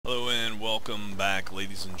Welcome back,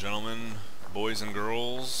 ladies and gentlemen, boys and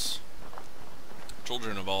girls,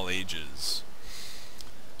 children of all ages.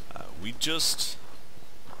 We just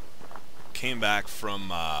came back from,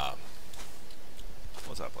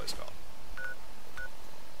 what's that place called?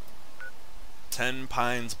 10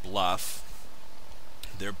 Pines Bluff.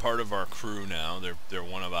 They're part of our crew now. They're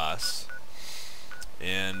one of us.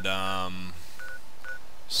 And,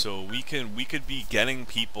 so we could be getting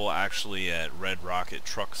people actually at Red Rocket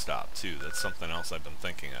Truck Stop too. That's something else I've been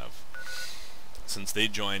thinking of. Since they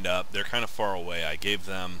joined up, they're kind of far away. I gave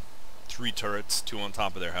them 3 turrets, 2 on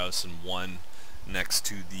top of their house and 1 next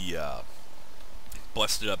to the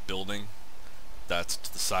busted up building that's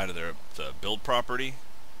to the side of the build property,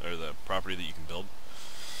 or the property that you can build.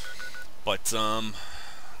 But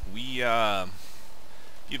we a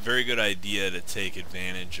very good idea to take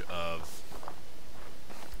advantage of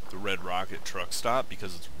the Red Rocket Truck Stop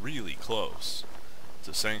because it's really close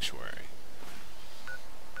to Sanctuary.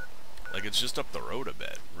 Like, it's just up the road a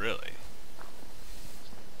bit, really.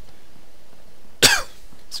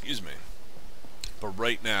 Excuse me. But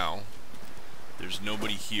right now, there's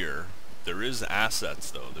nobody here. There is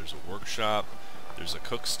assets, though. There's a workshop, there's a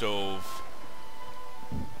cook stove,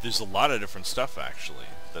 there's a lot of different stuff, actually,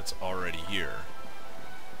 that's already here.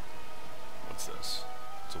 What's this?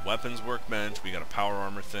 It's a weapons workbench, we got a power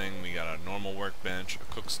armor thing, we got a normal workbench,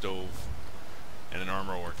 a cook stove, and an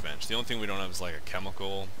armor workbench. The only thing we don't have is like a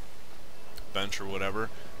chemical bench or whatever,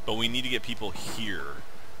 but we need to get people here,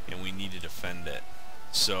 and we need to defend it.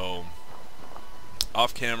 So,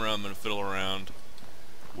 off camera I'm going to fiddle around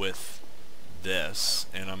with this,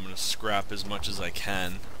 and I'm going to scrap as much as I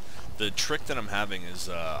can. The trick that I'm having is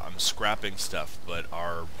I'm scrapping stuff, but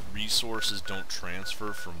our resources don't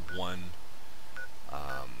transfer from one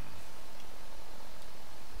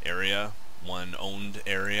area, one owned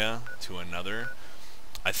area, to another.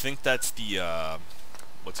 I think that's the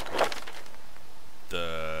what's it called?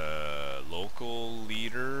 The local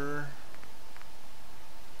leader?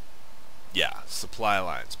 Yeah, supply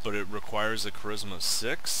lines, but it requires a charisma of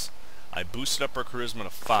 6. I boosted up our charisma to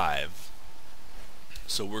 5,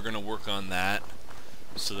 so we're gonna work on that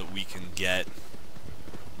so that we can get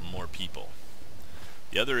more people.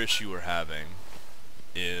 The other issue we're having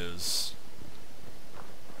is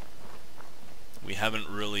we haven't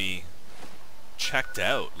really checked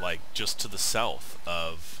out, like, just to the south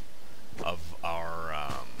of our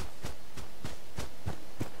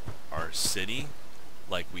city,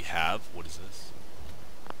 like we have. What is this?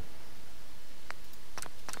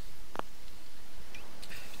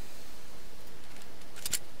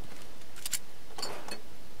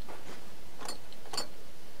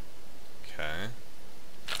 Okay.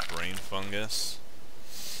 Brain fungus.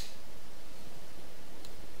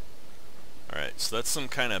 Alright, so that's some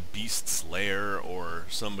kind of beast's lair, or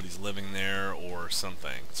somebody's living there, or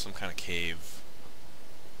something. Some kind of cave.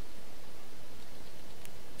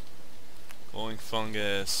 Glowing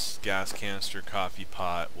fungus, gas canister, coffee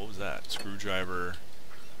pot. What was that? Screwdriver.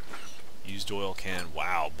 Used oil can.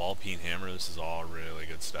 Wow, ball peen hammer. This is all really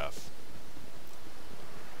good stuff.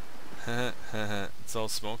 It's all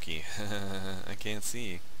smoky. I can't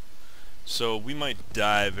see. So we might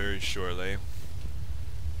die very shortly.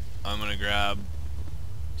 I'm gonna grab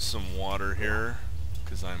some water here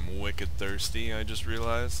because I'm wicked thirsty, I just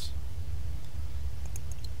realized.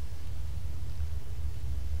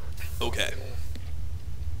 Okay.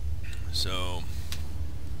 So,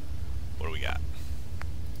 what do we got?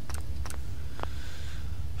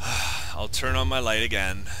 I'll turn on my light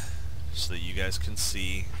again so that you guys can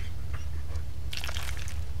see.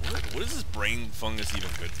 What is this brain fungus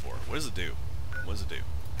even good for? What does it do? What does it do?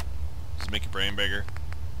 Does it make your brain bigger?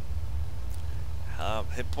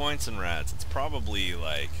 Hit points and rats. It's probably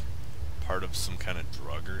like part of some kind of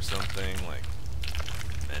drug or something, like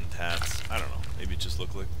mentats. I don't know. Maybe it just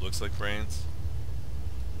looks like brains.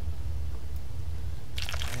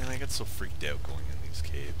 Man, I get so freaked out going in these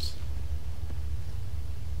caves.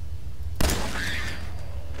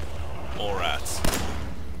 Molerats.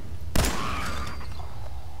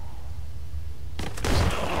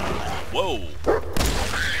 Whoa!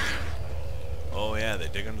 Oh yeah, they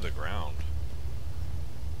dig under the ground.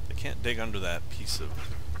 Can't dig under that piece of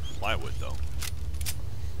plywood, though.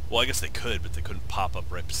 Well, I guess they could, but they couldn't pop up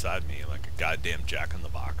right beside me like a goddamn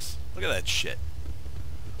jack-in-the-box. Look at that shit.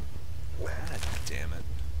 God damn it.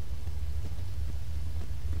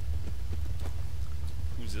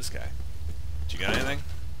 Who's this guy? Did you got anything?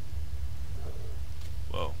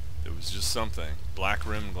 Whoa. It was just something. Black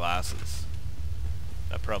rim glasses.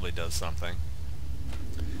 That probably does something.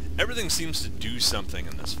 Everything seems to do something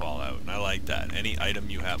in this Fallout, and I like that. Any item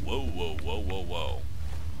you have... Whoa, whoa, whoa, whoa, whoa.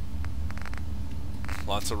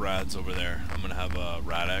 Lots of rads over there. I'm gonna have a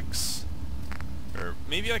Radex. Or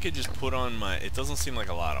maybe I could just put on my... It doesn't seem like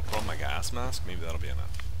a lot. I'll put on my gas mask. Maybe that'll be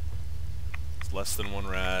enough. It's less than 1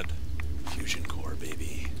 rad. Fusion core,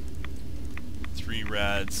 baby. 3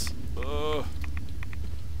 rads. Oh.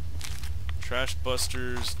 Trash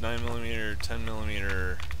busters, 9mm,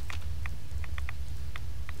 10mm.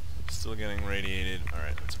 Still getting radiated.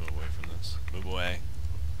 Alright, let's move away from this. Move away.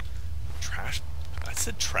 Trash... I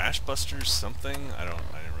said trash busters something? I didn't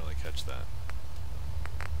really catch that.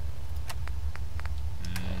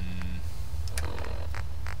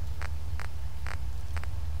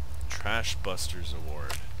 Trash Busters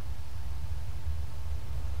Award.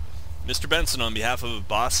 Mr. Benson, on behalf of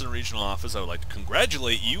Boston Regional Office, I would like to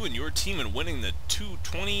congratulate you and your team in winning the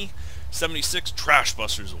 2076 Trash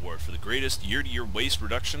Busters Award for the greatest year-to-year waste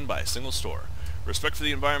reduction by a single store. Respect for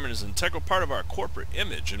the environment is an integral part of our corporate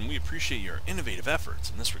image, and we appreciate your innovative efforts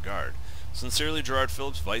in this regard. Sincerely, Gerard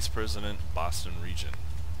Phillips, Vice President, Boston Region.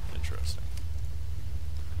 Interesting.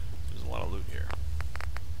 There's a lot of loot here.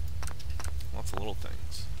 Lots of little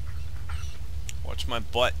things. Watch my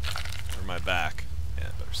butt, or my back. Yeah,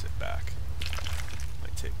 better say back.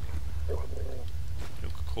 Might take me.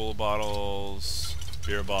 Coca-Cola bottles,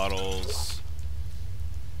 beer bottles.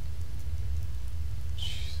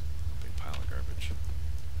 Jeez, big pile of garbage.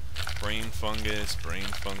 Brain fungus, brain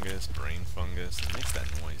fungus, brain fungus. It makes that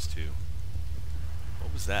noise too.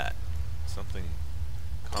 What was that? Something.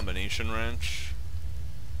 Combination wrench.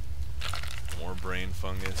 More brain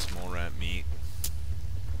fungus, Molerat meat.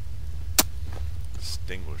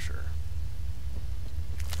 Extinguisher.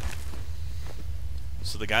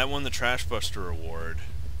 So the guy won the Trash Buster Award.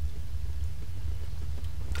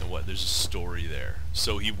 And what? There's a story there.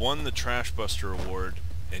 So he won the Trash Buster Award,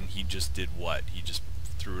 and he just did what? He just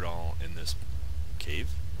threw it all in this cave?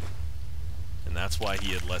 And that's why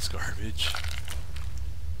he had less garbage?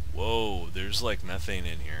 Whoa, there's like methane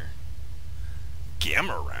in here.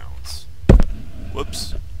 Gamma rounds.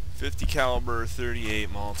 Whoops. 50 caliber, 38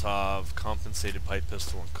 Molotov, compensated pipe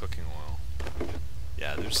pistol, and cooking oil.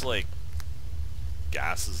 Yeah, there's like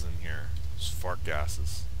gases in here. There's fart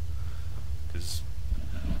gases. Because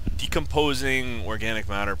decomposing organic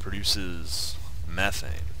matter produces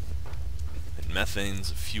methane. And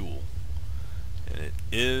methane's a fuel. And it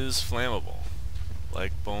is flammable.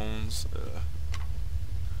 Like bones.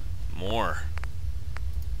 More.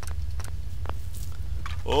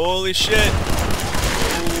 Holy shit!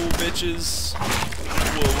 Whoa, bitches.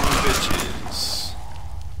 Whoa, bitches.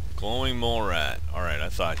 Glowing Molerat. Alright, I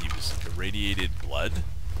thought he was irradiated blood.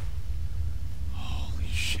 Holy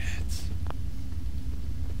shit.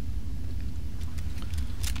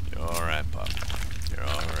 You're alright, pup. You're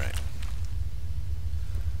alright.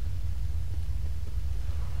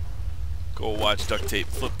 Go watch Duct Tape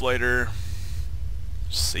Flip Blighter.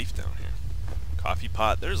 Safe down here. Coffee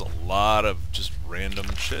pot. There's a lot of just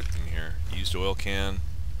random shit in here. Used oil can.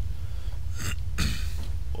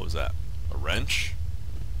 What was that? A wrench?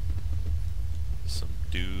 Some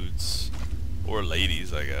dudes. Or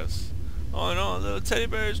ladies, I guess. Oh no, the little teddy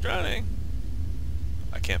bear is drowning.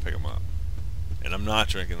 I can't pick him up. And I'm not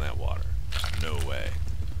drinking that water. No way.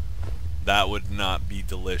 That would not be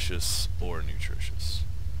delicious or nutritious.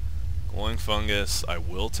 Glowing fungus, I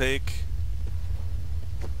will take.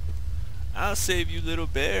 I'll save you, little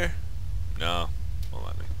bear. No, won't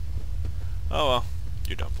let me. Oh well,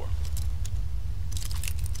 you're done for.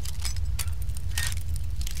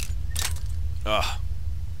 Ugh.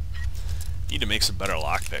 Need to make some better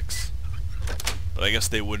lockpicks. But I guess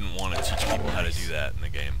they wouldn't want to teach people how to do that in the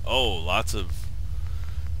game. Oh, lots of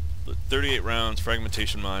 38 rounds,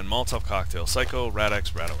 fragmentation mine, Molotov cocktail, Psycho,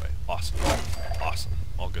 Radex, Radaway. Awesome. Awesome.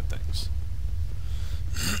 All good things.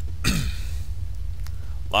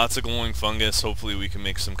 Lots of glowing fungus. Hopefully we can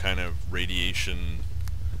make some kind of radiation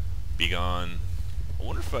be gone. I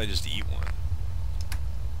wonder if I just eat one.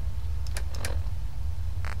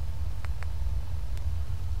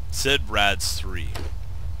 It said rads 3.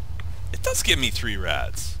 It does give me 3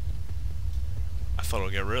 rads. I thought I'll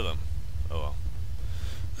get rid of them. Oh well.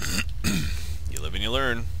 You live and you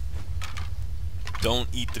learn. Don't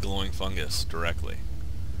eat the glowing fungus directly.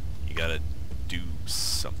 You gotta do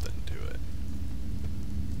something to it.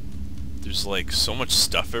 There's like so much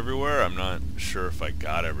stuff everywhere, I'm not sure if I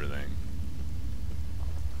got everything.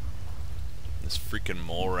 This freaking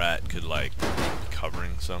Molerat could like be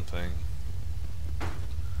covering something.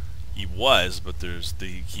 He was, but there's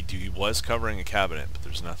he was covering a cabinet, but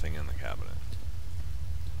there's nothing in the cabinet.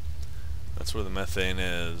 That's where the methane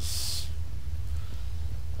is.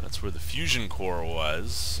 That's where the fusion core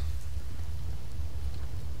was.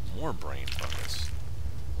 More brain fungus.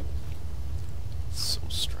 So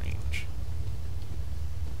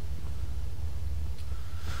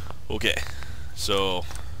Okay, so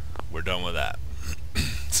we're done with that.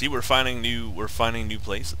 See, we're finding new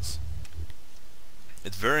places.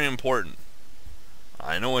 It's very important.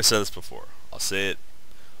 I know I said this before. I'll say it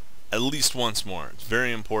at least once more. It's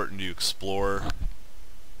very important to explore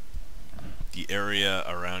the area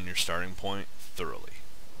around your starting point thoroughly.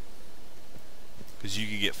 Because you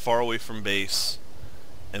could get far away from base,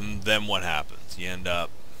 and then what happens? You end up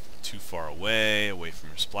too far away from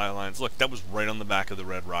your supply lines. Look, that was right on the back of the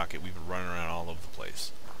red rocket. We've been running around all over the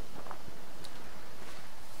place.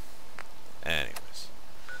 Anyways,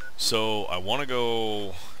 so I want to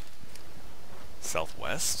go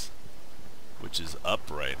southwest, which is up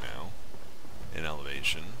right now in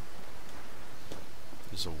elevation.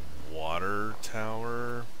 There's a water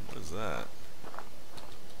tower. What is that?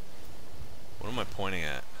 What am I pointing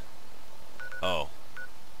at? Oh,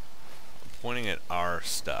 I'm pointing at our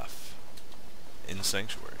stuff in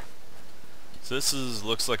Sanctuary. So this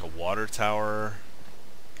looks like a water tower.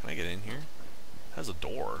 Can I get in here? It has a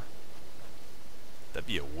door. That'd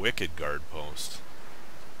be a wicked guard post.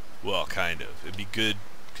 Well, kind of. It'd be good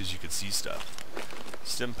because you could see stuff.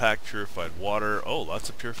 Stim pack purified water. Oh, lots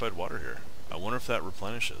of purified water here. I wonder if that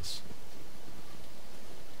replenishes.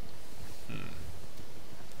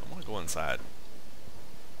 I want to go inside.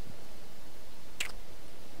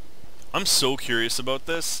 I'm so curious about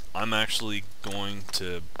this. I'm actually going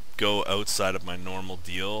to go outside of my normal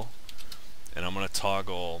deal, and I'm going to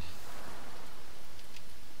toggle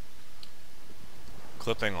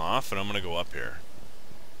clipping off, and I'm going to go up here.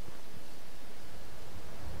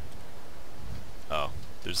 Oh,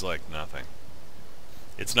 there's like nothing.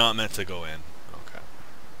 It's not meant to go in. Okay.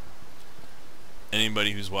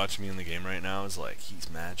 Anybody who's watching me in the game right now is like, he's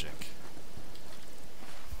magic.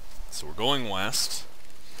 So we're going west.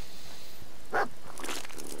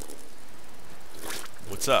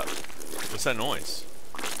 What's up? What's that noise?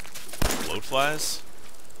 Float flies?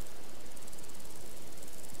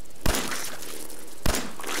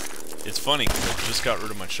 It's funny because I just got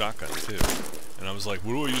rid of my shotgun too. And I was like,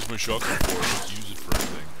 what do I use my shotgun for? Let's use it for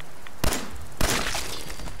anything.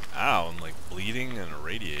 Ow, I'm like bleeding and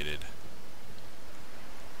irradiated.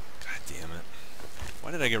 God damn it.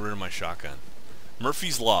 Why did I get rid of my shotgun?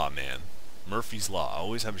 Murphy's Law, man. Murphy's Law. I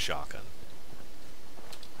always have a shotgun.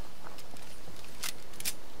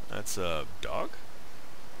 That's a dog?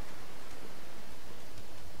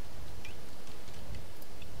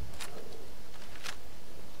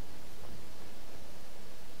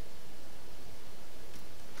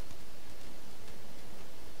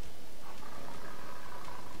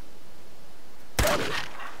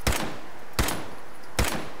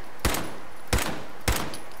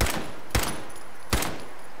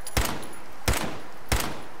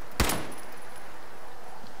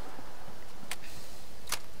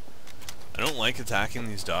 I don't like attacking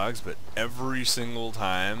these dogs, but every single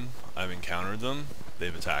time I've encountered them,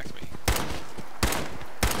 they've attacked me.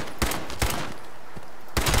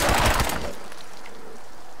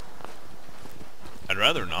 I'd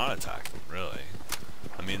rather not attack them, really.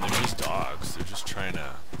 I mean, they're just dogs. They're just trying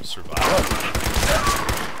to survive.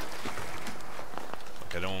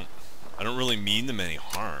 Like, I don't really mean them any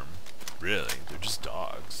harm, really. They're just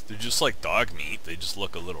dogs. They're just like dog meat. They just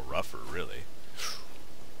look a little rougher, really.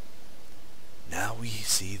 Now we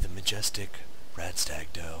see the majestic rat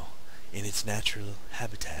stag doe in its natural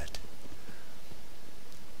habitat.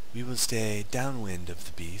 We will stay downwind of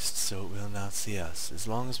the beast so it will not see us. As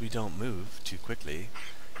long as we don't move too quickly,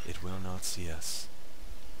 it will not see us.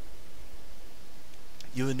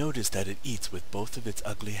 You will notice that it eats with both of its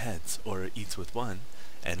ugly heads, or it eats with one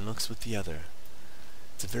and looks with the other.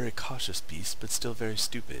 It's a very cautious beast, but still very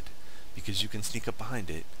stupid, because you can sneak up behind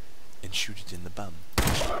it and shoot it in the bum.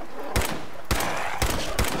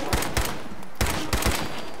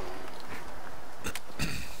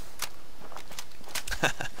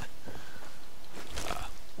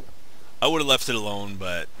 I would have left it alone,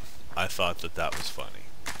 but I thought that that was funny.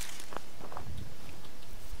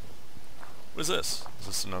 What is this? Is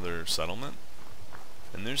this another settlement?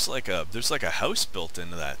 And there's like a house built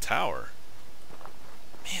into that tower.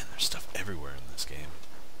 Man, there's stuff everywhere in this game.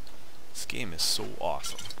 This game is so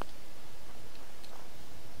awesome.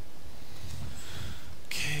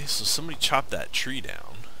 Okay, so somebody chopped that tree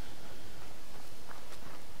down.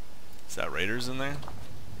 Is that raiders in there?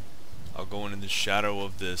 I'll go into the shadow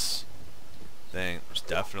of this thing. There's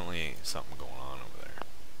definitely something going on over there.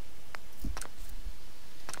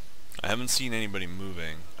 I haven't seen anybody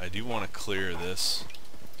moving. I do want to clear this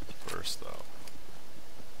first, though.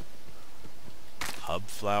 Hub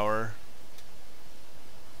flower.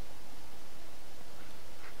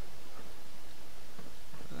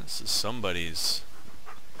 This is somebody's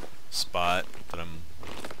spot that I'm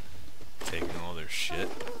taking all their shit.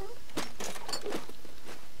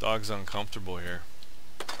 Dog's uncomfortable here.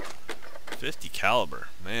 50 caliber,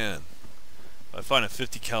 man. If I find a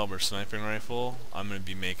 50 caliber sniping rifle, I'm gonna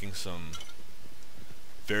be making some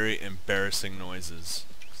very embarrassing noises.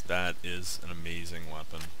 That is an amazing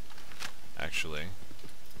weapon, actually.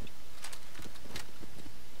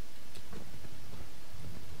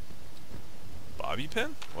 Bobby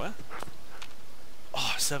pin? What?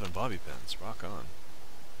 Oh, 7 bobby pins. Rock on.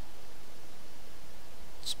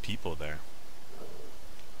 There's people there.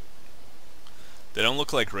 They don't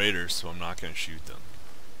look like raiders, so I'm not going to shoot them.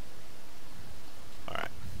 Alright.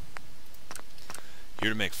 Here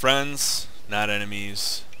to make friends, not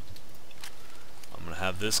enemies. I'm going to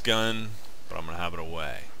have this gun, but I'm going to have it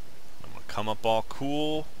away. I'm going to come up all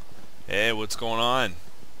cool. Hey, what's going on?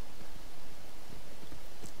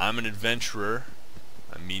 I'm an adventurer.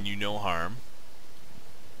 I mean you no harm.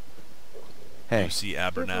 Hey. Lucy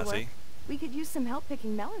Abernathy. We could use some help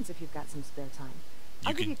picking melons if you've got some spare time.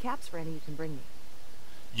 I'll give you caps for any you can bring me.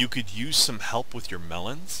 You could use some help with your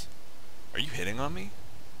melons? Are you hitting on me?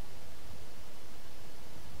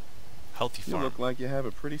 Healthy farm. You look like you have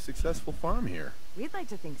a pretty successful farm here. We'd like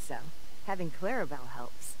to think so. Having Clarabelle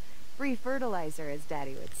helps. Free fertilizer, as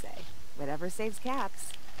Daddy would say. Whatever saves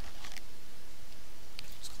caps.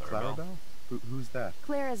 Clarabelle? Who's that?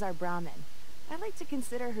 Claire is our Brahmin. I like to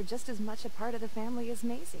consider her just as much a part of the family as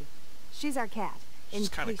Maisie. She's our cat, in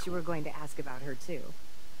case you were going to ask about her too.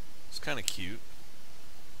 It's kind of cute.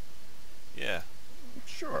 Yeah.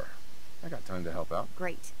 Sure. I got time to help out.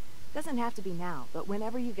 Great. Doesn't have to be now, but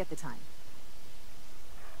whenever you get the time.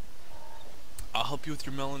 I'll help you with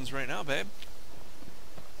your melons right now, babe.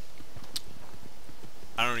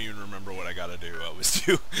 I don't even remember what I gotta do.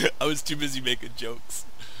 I was too busy making jokes.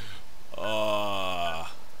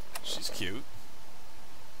 She's cute.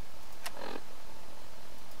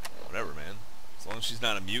 Whatever, man. As long as she's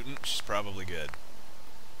not a mutant, she's probably good.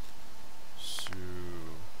 So...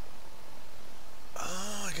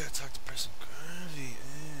 Oh, I gotta talk to President Garvey.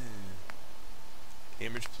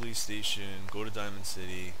 Cambridge Police Station, go to Diamond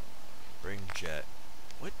City, bring Jet.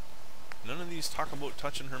 What? None of these talk about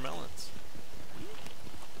touching her melons.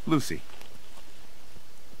 Lucy.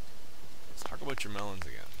 Let's talk about your melons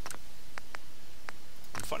again.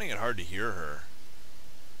 I'm finding it hard to hear her.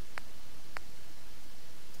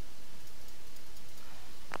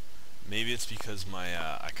 Maybe it's because my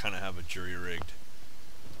I kind of have a jury-rigged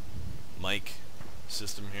mic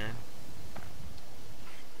system here.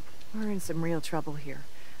 We're in some real trouble here.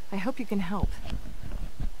 I hope you can help.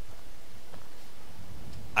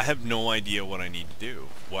 I have no idea what I need to do.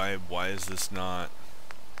 Why is this not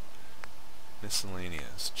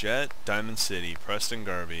miscellaneous? Jet, Diamond City, Preston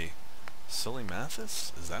Garvey, Silly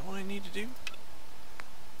Mathis? Is that what I need to do?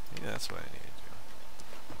 Maybe that's what I need to do.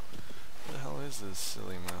 What the hell is this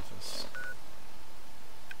Silly Mathis?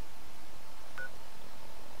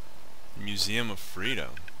 Museum of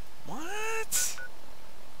Freedom. What?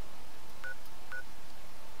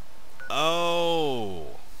 Oh.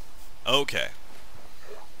 Okay.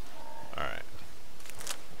 Alright.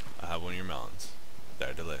 I have one of your melons.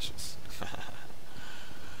 They're delicious.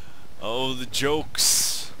 Oh, the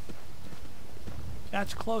jokes.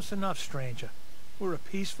 That's close enough, stranger. We're a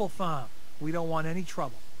peaceful farm. We don't want any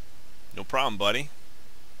trouble. No problem, buddy.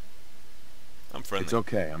 I'm friendly. It's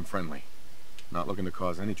okay, I'm friendly. Not looking to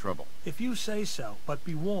cause any trouble. If you say so, but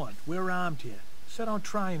be warned, we're armed here, so don't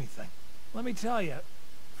try anything. Let me tell you,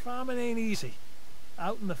 farming ain't easy.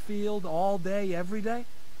 Out in the field all day, every day,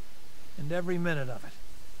 and every minute of it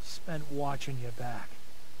spent watching your back.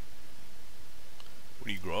 What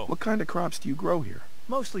do you grow? What kind of crops do you grow here?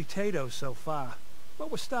 Mostly potatoes so far, but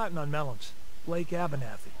we're starting on melons. Blake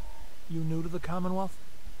Abernathy. You new to the Commonwealth?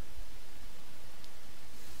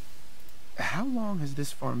 How long has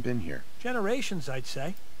this farm been here? Generations, I'd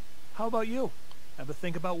say. How about you? Ever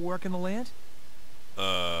think about working the land?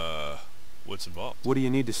 What's involved? What do you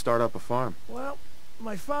need to start up a farm? Well,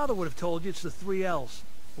 my father would have told you it's the 3 L's.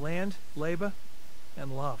 Land, labor,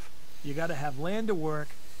 and love. You gotta have land to work,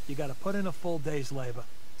 you gotta put in a full day's labor,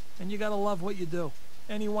 and you gotta love what you do.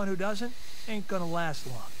 Anyone who doesn't ain't gonna last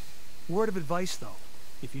long. Word of advice, though.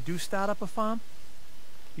 If you do start up a farm,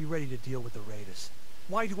 be ready to deal with the raiders.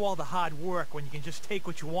 Why do all the hard work when you can just take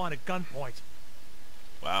what you want at gunpoint?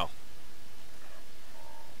 Wow.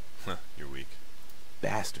 Huh, you're weak.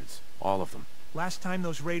 Bastards. All of them. Last time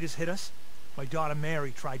those raiders hit us, my daughter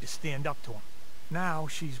Mary tried to stand up to them. Now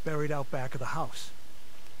she's buried out back of the house.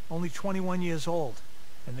 Only 21 years old,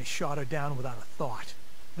 and they shot her down without a thought.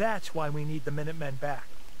 That's why we need the Minutemen back.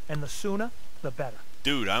 And the sooner, the better.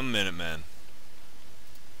 Dude, I'm Minutemen.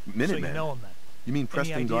 Minutemen? So you know them then. You mean Any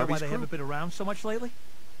Preston idea Garvey's why they crew? haven't been around so much lately?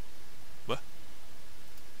 What?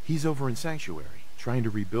 He's over in Sanctuary, trying to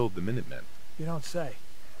rebuild the Minutemen. You don't say.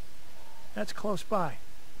 That's close by.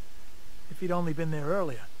 If he'd only been there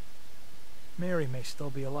earlier, Mary may still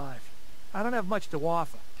be alive. I don't have much to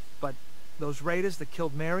offer, but those raiders that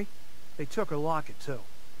killed Mary, they took her locket too.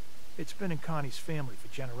 It's been in Connie's family for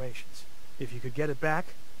generations. If you could get it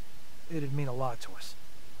back, it'd mean a lot to us.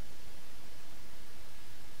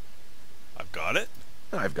 I've got it?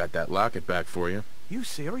 I've got that locket back for you. You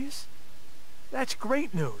serious? That's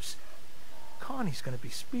great news. Connie's gonna be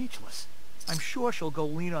speechless. I'm sure she'll go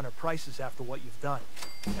lean on her prices after what you've done.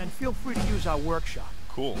 And feel free to use our workshop.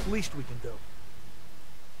 Cool. Least we can do.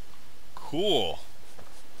 Cool.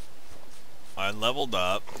 I leveled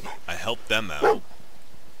up. I helped them out.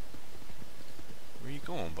 Where are you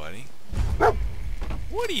going, buddy?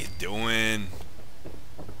 What are you doing?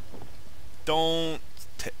 Don't...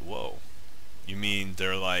 Whoa. You mean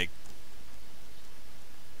they're like...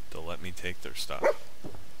 They'll let me take their stuff?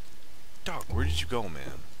 Dog, where did you go,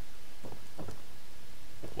 man?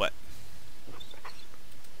 What?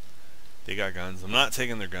 They got guns. I'm not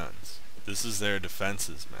taking their guns. This is their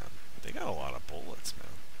defenses, man. They got a lot of bullets,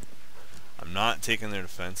 man. I'm not taking their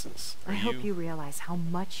defenses. I hope you realize how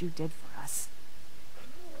much you did for us.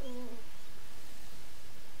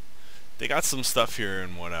 They got some stuff here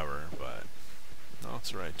and whatever, but... No,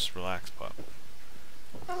 it's alright. Just relax, pup.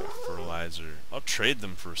 Fertilizer. I'll trade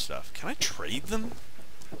them for stuff. Can I trade them?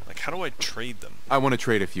 Like, how do I trade them? I want to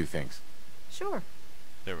trade a few things. Sure.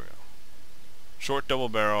 There we go. Short double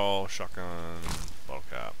barrel, shotgun, bottle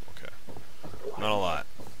cap. Okay. Not a lot.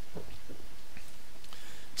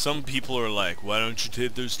 Some people are like, why don't you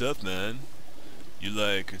take their stuff, man? You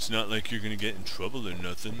like, it's not like you're gonna get in trouble or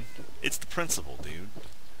nothing. It's the principle, dude.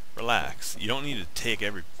 Relax. You don't need to take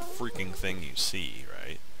every freaking thing you see,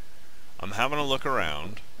 right? I'm having a look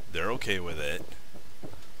around. They're okay with it.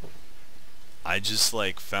 I just,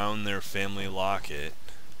 like, found their family locket.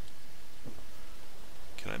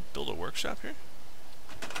 Can I build a workshop here?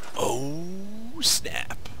 Oh,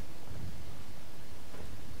 snap.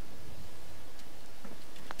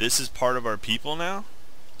 This is part of our people now?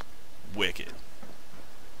 Wicked.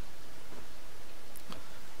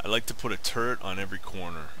 I'd like to put a turret on every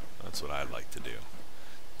corner. That's what I'd like to do.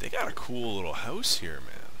 They got a cool little house here,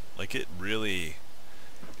 man. Like, it really...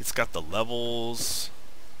 It's got the levels.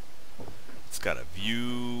 It's got a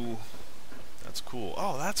view. That's cool.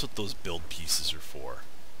 Oh, that's what those build pieces are for.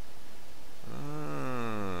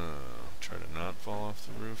 Try to not fall off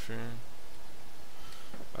the roof here.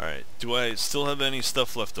 Alright, do I still have any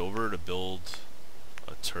stuff left over to build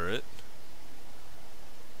a turret?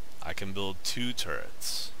 I can build 2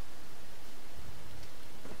 turrets.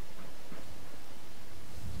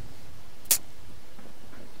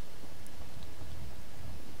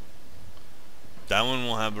 That one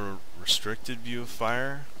will have a restricted view of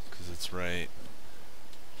fire, because it's right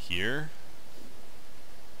here.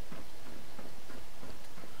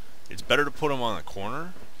 It's better to put them on the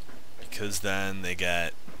corner, because then they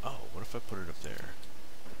get... Oh, what if I put it up there?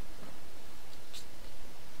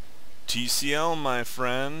 TCL, my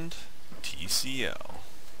friend. TCL.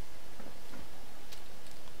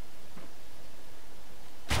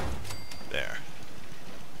 There.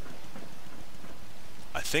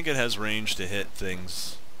 I think it has range to hit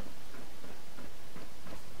things.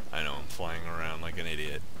 I know, I'm flying around like an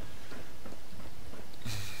idiot.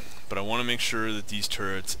 But I want to make sure that these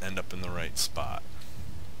turrets end up in the right spot.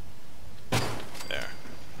 There.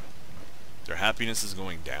 Their happiness is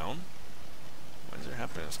going down? Why is their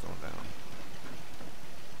happiness going down?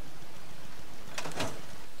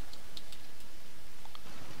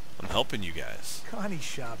 I'm helping you guys. Connie's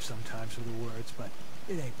sharp sometimes with the words, but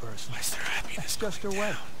it ain't personal. Why is their happiness That's just her going way.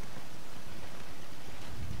 down?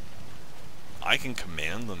 I can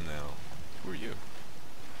command them now. Who are you?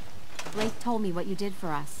 Blake told me what you did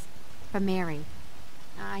for us. For Mary.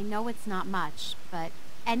 I know it's not much, but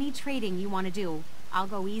any trading you want to do, I'll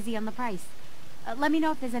go easy on the price. Let me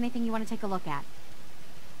know if there's anything you want to take a look at.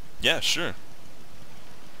 Yeah, sure.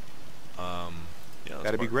 Yeah,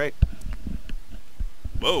 That'd be great.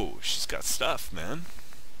 Whoa, she's got stuff, man.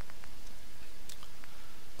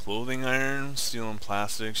 Clothing iron, steel and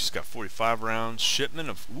plastic. She's got 45 rounds. Shipment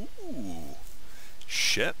of... Ooh.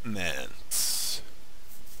 Shipments.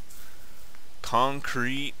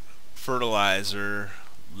 Concrete, fertilizer,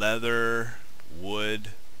 leather, wood.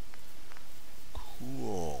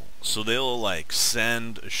 Cool. So they'll, like,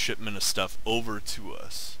 send a shipment of stuff over to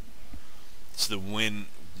us. So that when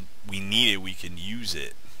we need it, we can use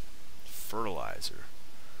it. Fertilizer.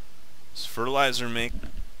 Does fertilizer make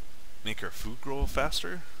make our food grow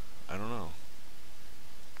faster? I don't know.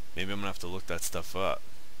 Maybe I'm gonna have to look that stuff up.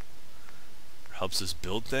 Helps us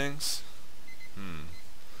build things?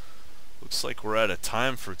 Looks like we're out of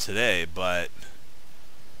time for today, but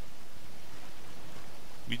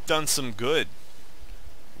we've done some good.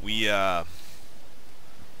 We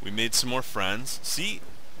made some more friends. See?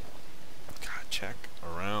 God, check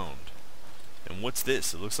around. And what's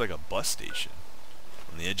this? It looks like a bus station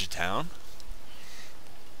on the edge of town.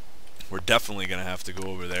 We're definitely gonna have to go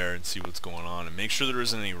over there and see what's going on and make sure there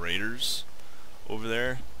isn't any raiders over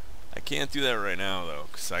there. I can't do that right now though,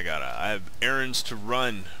 because I have errands to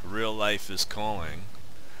run. Real life is calling.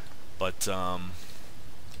 But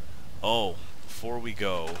oh, before we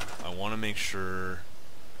go, I want to make sure.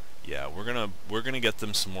 Yeah, we're gonna get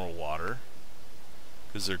them some more water,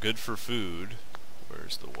 because they're good for food.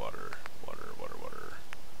 Where's the water? Water.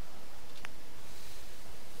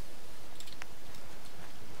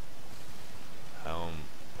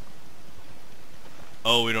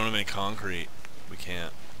 Oh, we don't have any concrete. We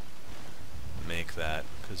can't make that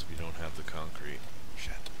because we don't have the concrete.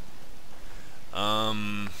 Shit.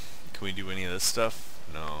 Can we do any of this stuff?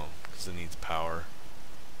 No, because it needs power.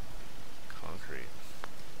 Concrete.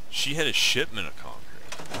 She had a shipment of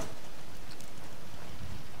concrete.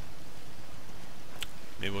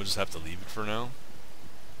 Maybe we'll just have to leave it for now.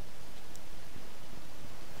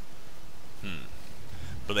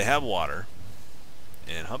 But they have water.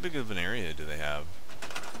 And how big of an area do they have?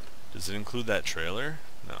 Does it include that trailer?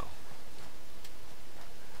 No.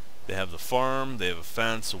 They have the farm, they have a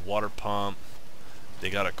fence, a water pump. They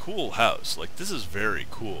got a cool house. Like, this is very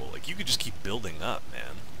cool. Like, you could just keep building up,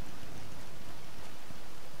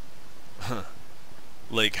 man.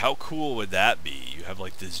 Like, how cool would that be? You have,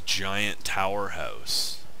 like, this giant tower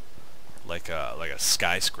house. Like a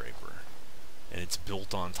skyscraper. And it's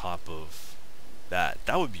built on top of that.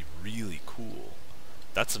 That would be really cool.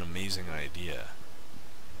 That's an amazing idea.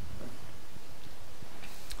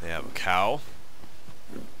 They have a cow.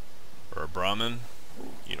 Or a Brahmin.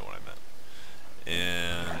 You know what I meant.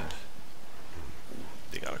 And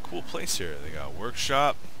they got a cool place here. They got a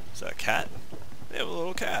workshop. Is that a cat? They have a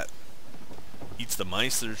little cat. Eats the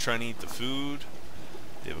mice that are trying to eat the food.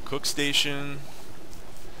 They have a cook station.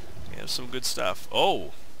 They have some good stuff.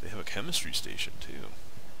 Oh, they have a chemistry station too.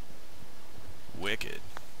 Wicked.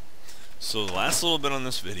 So the last little bit on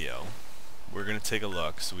this video, we're going to take a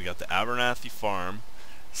look. So we got the Abernathy Farm,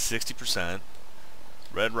 60%.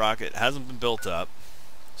 Red Rocket hasn't been built up.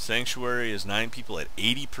 Sanctuary is 9 people at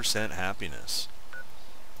 80% happiness.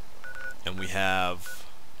 And we have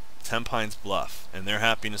 10 Pines Bluff, and their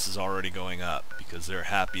happiness is already going up because they're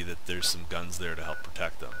happy that there's some guns there to help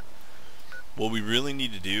protect them. What we really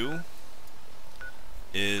need to do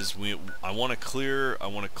is I want to clear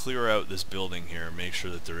out this building here and make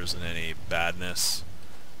sure that there isn't any badness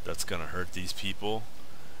that's gonna hurt these people.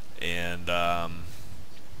 And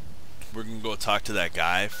we're gonna go talk to that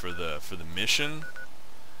guy for the mission.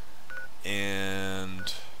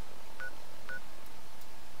 And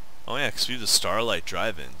oh yeah, because we have the Starlight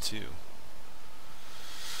Drive-In too.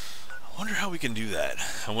 I wonder how we can do that.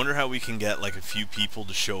 I wonder how we can get like a few people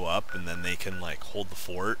to show up, and then they can like hold the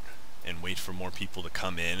fort and wait for more people to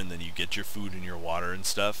come in, and then you get your food and your water and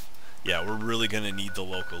stuff. Yeah, we're really gonna need the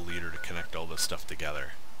local leader to connect all this stuff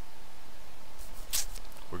together.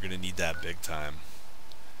 We're gonna need that big time.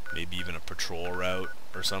 Maybe even a patrol route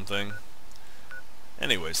or something.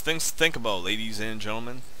 Anyways, things to think about, ladies and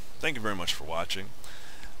gentlemen. Thank you very much for watching.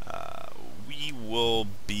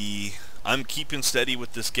 I'm keeping steady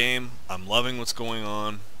with this game. I'm loving what's going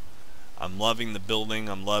on. I'm loving the building.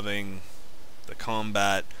 I'm loving the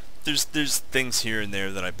combat. There's things here and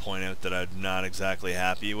there that I point out that I'm not exactly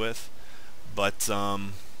happy with. But,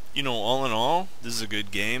 you know, all in all, this is a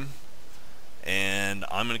good game. And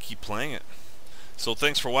I'm going to keep playing it. So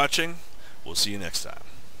thanks for watching. We'll see you next time.